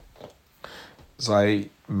Sei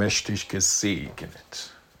mächtig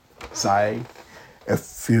gesegnet. Sei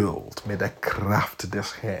erfüllt mit der Kraft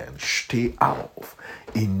des Herrn. Steh auf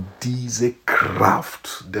in diese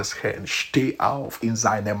Kraft des Herrn. Steh auf in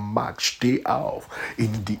seine Macht. Steh auf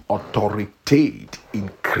in die Autorität in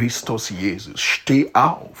Christus Jesus. Steh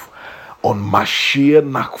auf und marschiere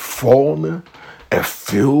nach vorne,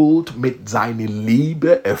 erfüllt mit seiner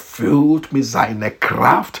Liebe, erfüllt mit seiner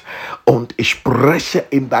Kraft. Und ich spreche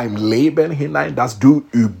in dein Leben hinein, dass du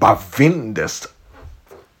überwindest,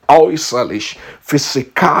 äußerlich,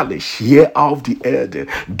 physikalisch hier auf die Erde.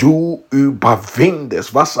 Du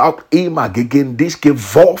überwindest, was auch immer gegen dich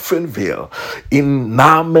geworfen wird, im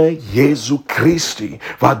Namen Jesu Christi,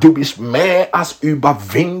 weil du bist mehr als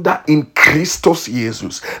Überwinder in Christus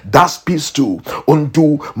Jesus. Das bist du. Und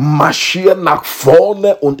du marschierst nach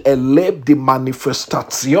vorne und erlebst die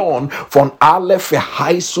Manifestation von allen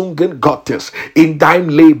Verheißungen Gottes in deinem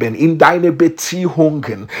Leben, in deine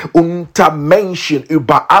Beziehungen, unter Menschen,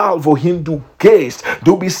 überall, wohin du gehst.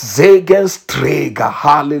 Du bist Segensträger.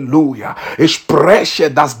 Halleluja. Ich spreche,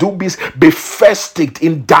 dass du bist befestigt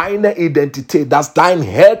in deiner Identität, dass dein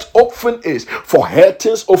Herz offen ist vor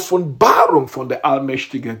Herzensoffenbarung von der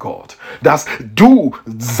allmächtigen Gott. Dass du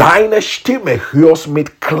seine Stimme hörst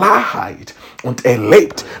mit Klarheit und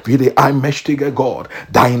erlebt, wie der allmächtige Gott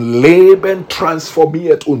dein Leben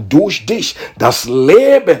transformiert und durch dich das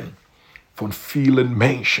Leben von vielen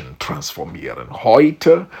Menschen transformieren.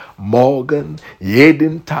 Heute, morgen,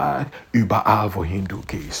 jeden Tag, überall, wohin du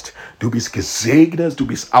gehst. Du bist gesegnet, du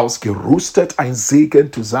bist ausgerüstet, ein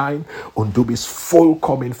Segen zu sein, und du bist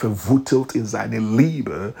vollkommen verwurzelt in seine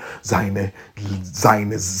Liebe, seine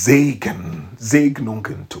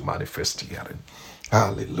Segnungen zu manifestieren.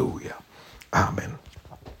 Halleluja. Amen.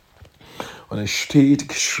 Und es steht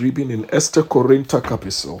geschrieben in 1. Korinther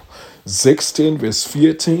Kapitel 16, Vers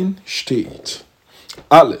 14 steht: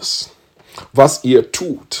 Alles, was ihr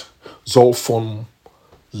tut, soll von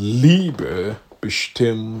Liebe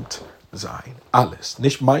bestimmt sein. Alles,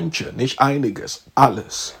 nicht manche, nicht einiges,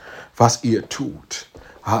 alles, was ihr tut.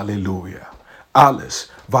 Halleluja. Alles,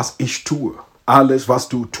 was ich tue, alles, was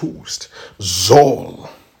du tust, soll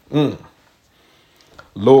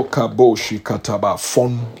Lokaboshi Kataba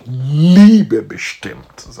von Liebe bestimmt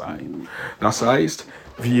sein. Das heißt,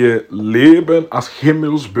 wir leben als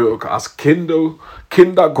Himmelsbürger, als Kinder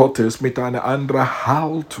Gottes mit einer anderen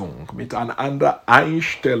Haltung, mit einer anderen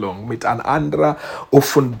Einstellung, mit einer anderen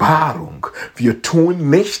Offenbarung. Wir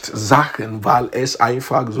tun nicht Sachen, weil es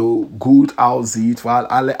einfach so gut aussieht, weil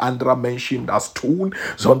alle anderen Menschen das tun,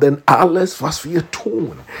 sondern alles, was wir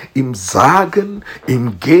tun, im Sagen,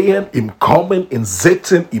 im Gehen, im Kommen, im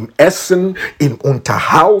Sitzen, im Essen, im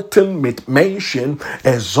Unterhalten mit Menschen,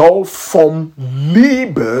 es soll von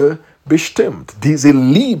Liebe bestimmt. Diese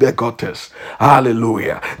Liebe Gottes,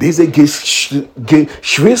 Halleluja, diese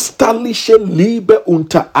geschwisterliche Liebe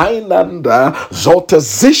untereinander sollte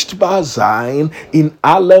sichtbar sein in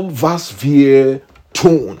allem, was wir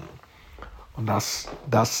tun. Und das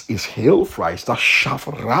ist hilfreich, das schafft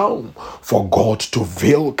Raum vor Gott zu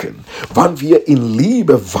wirken. Wenn wir in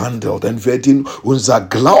Liebe wandeln, dann wird unser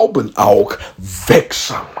Glauben auch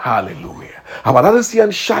wirksam. Halleluja. Aber das ist die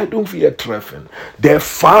Entscheidung, die wir treffen. Der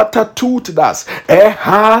Vater tut das. Er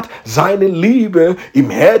hat seine Liebe im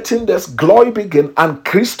Herzen des Gläubigen an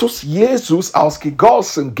Christus Jesus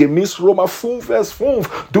ausgegossen, gemäß Römer 5, Vers 5,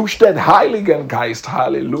 durch den Heiligen Geist.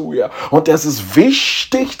 Halleluja. Und es ist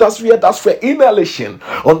wichtig, dass wir das verinnerlichen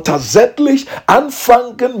und tatsächlich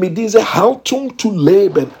anfangen, mit dieser Haltung zu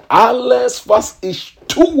leben. Alles, was ich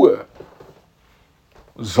tue,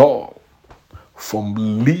 soll vom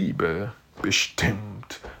Liebe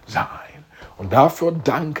bestimmt sein. Und dafür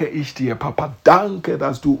danke ich dir, Papa. Danke,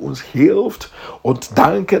 dass du uns hilfst, und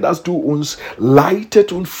danke, dass du uns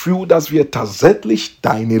leitet und führst, dass wir tatsächlich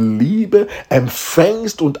deine Liebe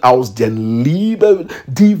empfängst und aus der Liebe,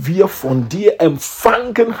 die wir von dir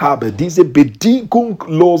empfangen haben, diese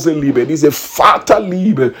bedingungslose Liebe, diese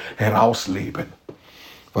Vaterliebe herausleben,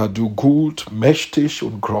 weil du gut, mächtig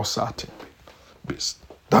und großartig bist.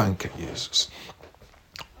 Danke, Jesus.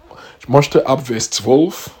 Ich möchte ab Vers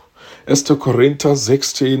 12, 1. Korinther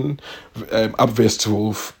 16, ab Vers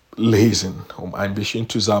 12 lesen, um ein bisschen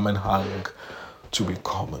Zusammenhang zu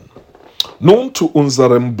bekommen. Nun zu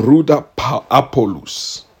unserem Bruder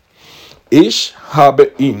Apollos. Ich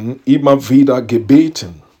habe ihn immer wieder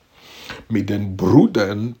gebeten, mit den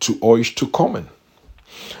Brüdern zu euch zu kommen.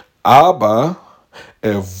 Aber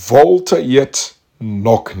er wollte jetzt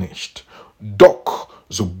noch nicht. Doch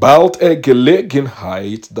sobald er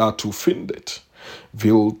Gelegenheit dazu findet,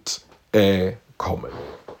 wird er kommen.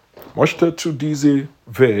 möchte zu diesem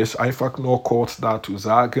Vers einfach nur kurz dazu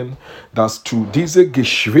sagen, dass zu dieser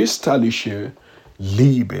geschwisterliche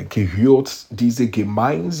Liebe gehört diese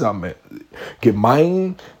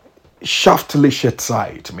gemeinschaftliche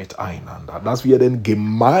Zeit miteinander, dass wir dann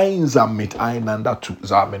gemeinsam miteinander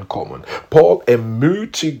zusammenkommen. Paul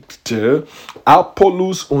ermutigte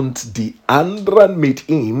Apollos und die anderen mit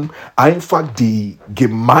ihm, einfach die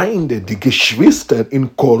Gemeinde, die Geschwister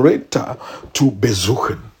in Korinther zu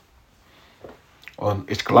besuchen.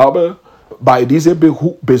 Und ich glaube, bei diesem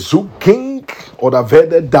Besuch ging oder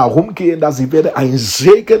werde darum gehen, dass sie werden ein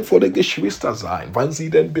Segen für die Geschwister sein, wenn sie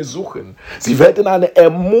den besuchen. Sie werden eine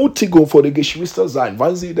Ermutigung für die Geschwister sein,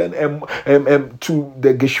 wenn sie dann zu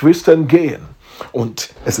den Geschwistern gehen. Und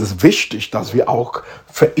es ist wichtig, dass wir auch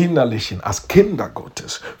verinnerlichen als Kinder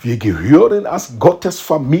Gottes. Wir gehören als Gottes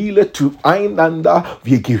Familie zueinander.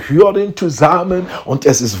 Wir gehören zusammen. Und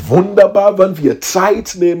es ist wunderbar, wenn wir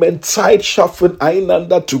Zeit nehmen, Zeit schaffen,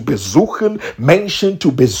 einander zu besuchen, Menschen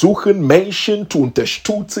zu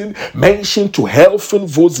unterstützen, Menschen zu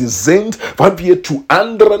helfen, wo sie sind, wenn wir zu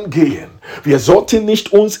anderen gehen. Wir sollten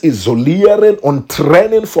nicht uns isolieren und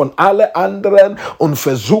trennen von allen anderen und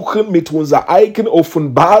versuchen mit unserer eigenen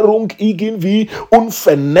Offenbarung irgendwie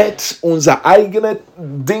unvernetzt unser eigenes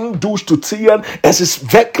Ding durchzuziehen. Es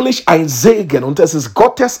ist wirklich ein Segen und es ist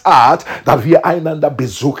Gottes Art, dass wir einander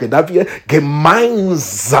besuchen, dass wir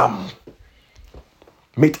gemeinsam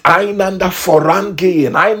miteinander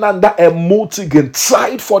vorangehen, einander ermutigen,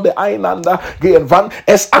 Zeit vor der einander gehen, wann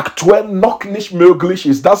es aktuell noch nicht möglich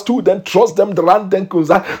ist, dass du dann trotzdem dran denkst und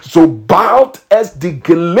sagst, sobald es die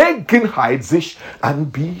Gelegenheit sich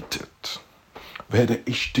anbietet, werde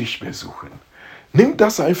ich dich besuchen. Nimm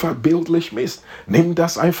das einfach bildlich mit. Nimm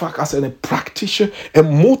das einfach als eine praktische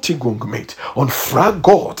Ermutigung mit und frag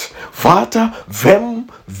Gott, Vater, wem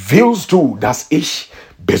willst du, dass ich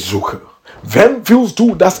besuche? Wem willst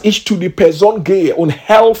du, dass ich zu der Person gehe und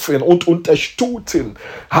helfen und unterstützen?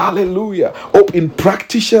 Halleluja. Ob in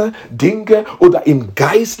praktischer Dinge oder in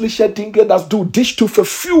geistlicher Dinge, dass du dich zur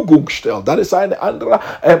Verfügung stellst. Das ist ein anderer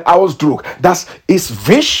Ausdruck. Das ist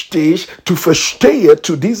wichtig zu verstehen.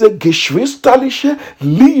 Zu dieser geschwisterlichen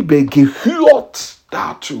Liebe gehört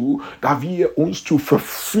dazu, dass wir uns zur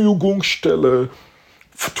Verfügung stellen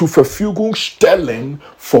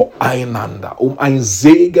voreinander, um ein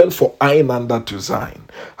Segen voreinander zu sein.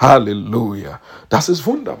 Halleluja. Das ist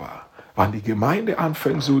wunderbar. Wenn die Gemeinde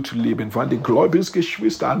anfängt so zu leben, wenn die gläubigen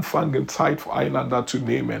Geschwister anfangen, Zeit voreinander zu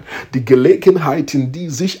nehmen, die Gelegenheiten, die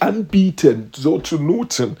sich anbieten, so zu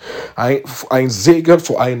nutzen, ein Segen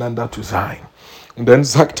voreinander zu sein. Und dann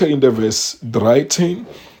sagt er in der Vers 13,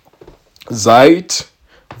 seid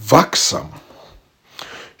wachsam.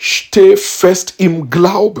 Steht fest im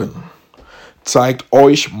Glauben, zeigt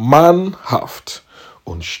euch mannhaft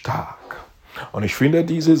und stark. Und ich finde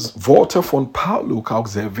diese Worte von Paulus auch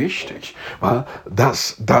sehr wichtig, weil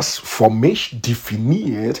das für mich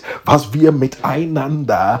definiert, was wir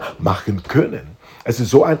miteinander machen können. Es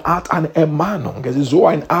ist so eine Art eine Ermahnung. Es ist so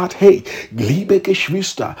eine Art, hey, liebe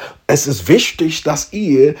Geschwister, es ist wichtig, dass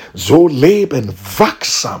ihr so leben,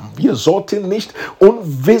 wachsam. Wir sollten nicht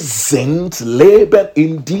unwissend leben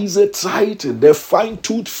in diese Zeiten. Der Feind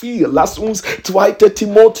tut viel. Lass uns 2.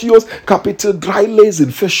 Timotheus Kapitel 3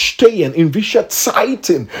 lesen, verstehen, in welchen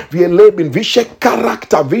Zeiten wir leben, welcher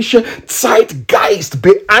Charakter, welcher Zeitgeist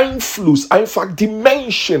beeinflusst einfach die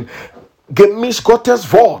Menschen gemäß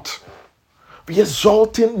Gottes Wort. Wir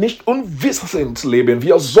sollten nicht unwissend leben.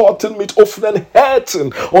 Wir sollten mit offenen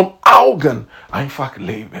Herzen und Augen einfach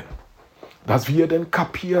leben. Dass wir dann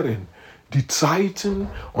kapieren, die Zeiten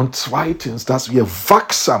und zweitens, dass wir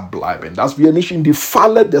wachsam bleiben, dass wir nicht in die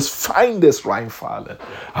Falle des Feindes reinfallen.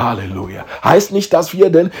 Halleluja. Heißt nicht, dass wir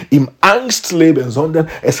dann im Angst leben, sondern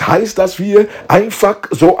es heißt, dass wir einfach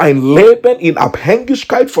so ein Leben in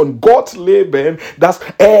Abhängigkeit von Gott leben, dass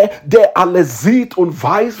er, der alles sieht und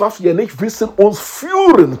weiß, was wir nicht wissen, uns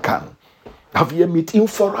führen kann. Dass wir mit ihm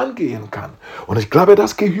vorangehen kann. Und ich glaube,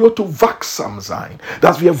 das gehört zu wachsam sein.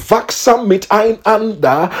 Dass wir wachsam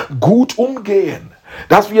miteinander gut umgehen.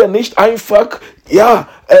 Dass wir nicht einfach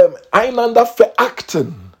einander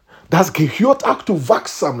verachten. Das gehört auch zu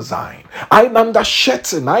wachsam sein. Einander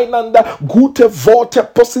schätzen, einander gute Worte,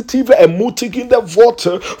 positive, ermutigende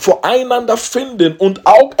Worte voreinander finden und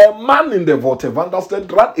auch ermahnende Worte, wann das denn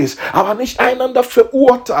dran ist. Aber nicht einander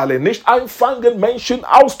verurteilen, nicht anfangen, Menschen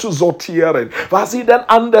auszusortieren, was sie denn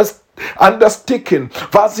anders ticken,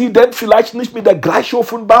 was sie denn vielleicht nicht mit der gleichen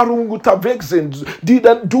Offenbarung unterwegs sind, die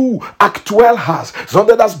denn du aktuell hast,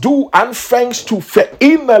 sondern dass du anfängst zu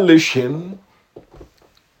verinnerlichen,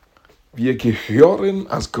 Wir gehören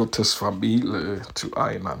als Gottes Familie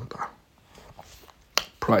zueinander.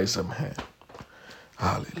 Preis dem Herrn.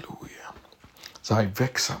 Halleluja. Sei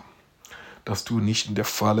wachsam, dass du nicht in der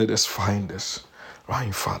Falle des Feindes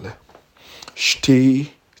reinfalle.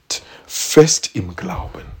 Steht fest im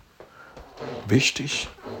Glauben. Wichtig.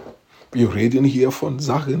 Wir reden hier von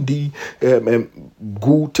Sachen, die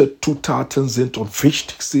gute Zutaten sind und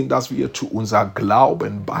wichtig sind, dass wir zu unser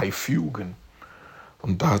Glauben beifügen.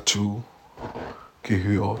 Und dazu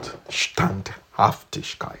gehört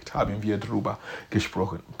Standhaftigkeit. Haben wir darüber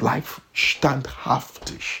gesprochen. Bleib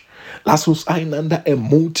standhaftig. Lass uns einander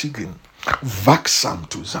ermutigen, wachsam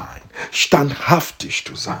zu sein, standhaftig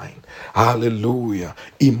zu sein. Halleluja.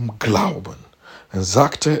 Im Glauben. Dann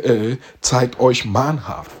sagte er, zeigt euch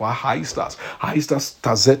mannhaft. Was heißt das? Heißt das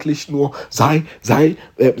tatsächlich nur,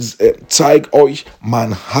 zeigt euch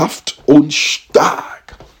mannhaft und stark.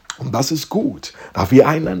 Und das ist gut, da wir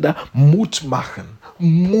einander Mut machen,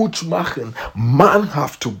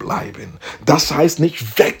 mannhaft zu bleiben. Das heißt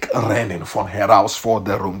nicht wegrennen von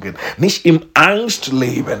Herausforderungen, nicht im Angst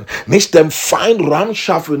leben, nicht dem Feind Raum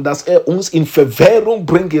schaffen, dass er uns in Verwirrung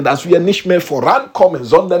bringt, dass wir nicht mehr vorankommen,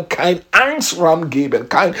 sondern kein Angstraum geben,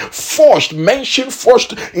 kein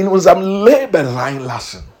Menschenfurcht in unserem Leben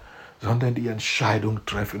reinlassen, sondern die Entscheidung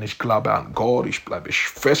treffen. Ich glaube an Gott, ich bleibe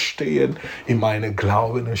feststehen in meinem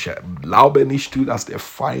Glauben. Ich glaube nicht, dass der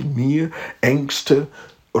Feind mir Ängste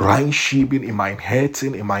reinschieben in mein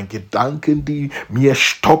Herzen, in meine Gedanken, die mir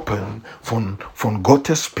stoppen von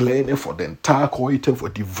Gottes Pläne, für den Tag heute, für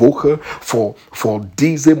die Woche, für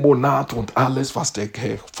diesen Monat und alles, was der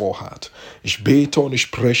Herr vorhat. Ich bete und ich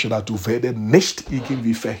spreche, dass du werdest nicht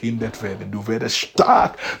irgendwie verhindert werden. Du werdest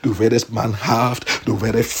stark, du werdest mannhaft, du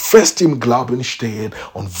werdest fest im Glauben stehen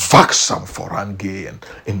und wachsam vorangehen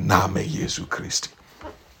im Namen Jesu Christi.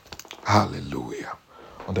 Halleluja.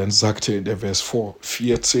 Und dann sagte er in der Vers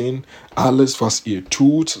 14, alles, was ihr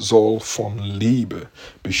tut, soll von Liebe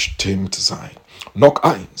bestimmt sein. Noch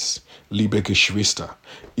eins, liebe Geschwister,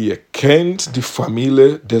 ihr kennt die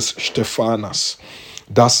Familie des Stephanas.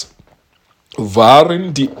 Das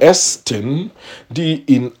waren die Ersten, die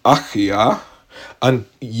in Achaia an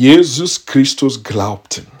Jesus Christus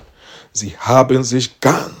glaubten. Sie haben sich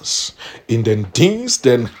ganz in den Dienst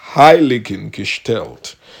der Heiligen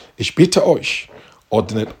gestellt. Ich bitte euch,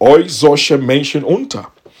 ordnet euch solche Menschen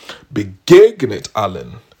unter. Begegnet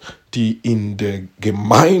allen, die in der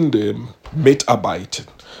Gemeinde mitarbeiten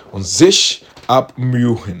und sich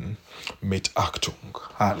abmühen mit Achtung.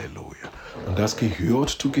 Halleluja. Und das gehört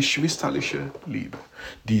zu geschwisterlicher Liebe.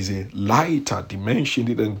 Diese Leiter, die Menschen,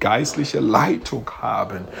 die eine geistliche Leitung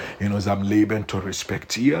haben, in unserem Leben zu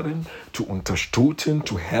respektieren, zu unterstützen,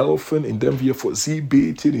 zu helfen, indem wir für sie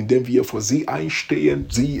beten, indem wir für sie einstehen,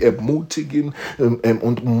 sie ermutigen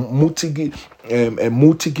und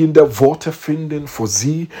ermutigende Worte finden für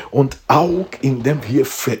sie und auch indem wir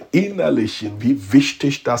verinnerlichen, wie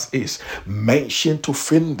wichtig das ist, Menschen zu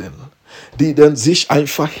finden, die dann sich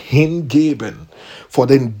einfach hingeben vor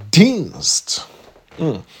den Dienst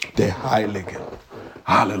der Heiligen.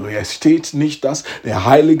 Halleluja. Es steht nicht, dass der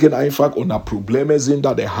Heiligen einfach unter Probleme sind,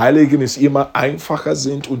 da der Heiligen es immer einfacher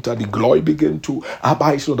sind, unter die Gläubigen zu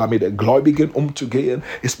arbeiten oder mit den Gläubigen umzugehen,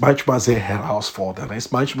 ist manchmal sehr herausfordernd,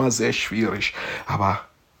 ist manchmal sehr schwierig. Aber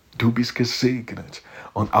du bist gesegnet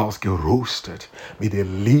und ausgerüstet mit der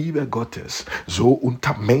Liebe Gottes, so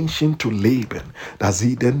unter Menschen zu leben, dass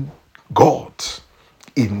sie den Gott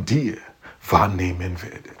in dir wahrnehmen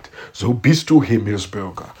werdet. So bist du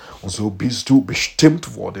Himmelsbürger und so bist du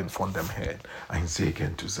bestimmt worden von dem Herrn, ein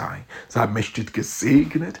Segen zu sein. Sei mächtig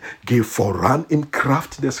gesegnet, geh voran in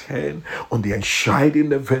Kraft des Herrn und die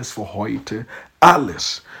entscheidende Vers für heute,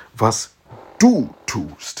 alles, was du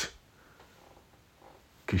tust,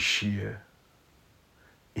 geschehe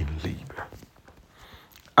in Liebe.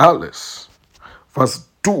 Alles, was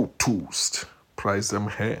du tust, preis dem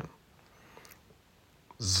Herrn,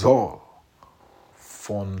 soll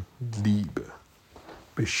von Liebe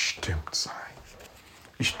bestimmt sein.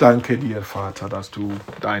 Ich danke dir, Vater, dass du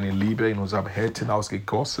deine Liebe in unserem Herzen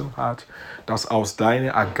ausgegossen hast, dass aus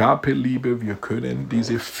deiner Agape-Liebe wir können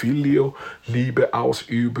diese Filio-Liebe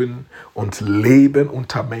ausüben und leben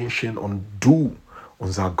unter Menschen und du,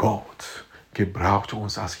 unser Gott, gebraucht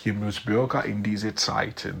uns als Himmelsbürger in diese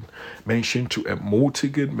Zeiten, Menschen zu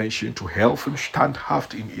ermutigen, Menschen zu helfen,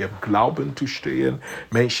 standhaft in ihrem Glauben zu stehen,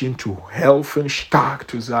 Menschen zu helfen, stark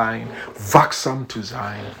zu sein, wachsam zu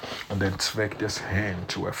sein und den Zweck des Herrn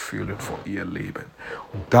zu erfüllen für ihr Leben.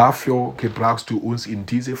 Und dafür gebrauchst du uns in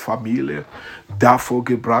diese Familie, dafür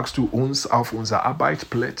gebrauchst du uns auf unsere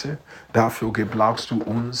Arbeitsplätze, dafür gebrauchst du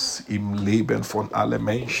uns im Leben von allen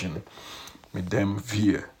Menschen, mit dem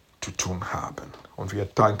wir zu tun haben. Und wir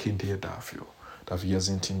danken dir dafür, dass wir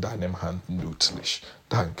sind in deinem Hand nützlich.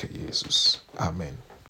 Danke, Jesus. Amen.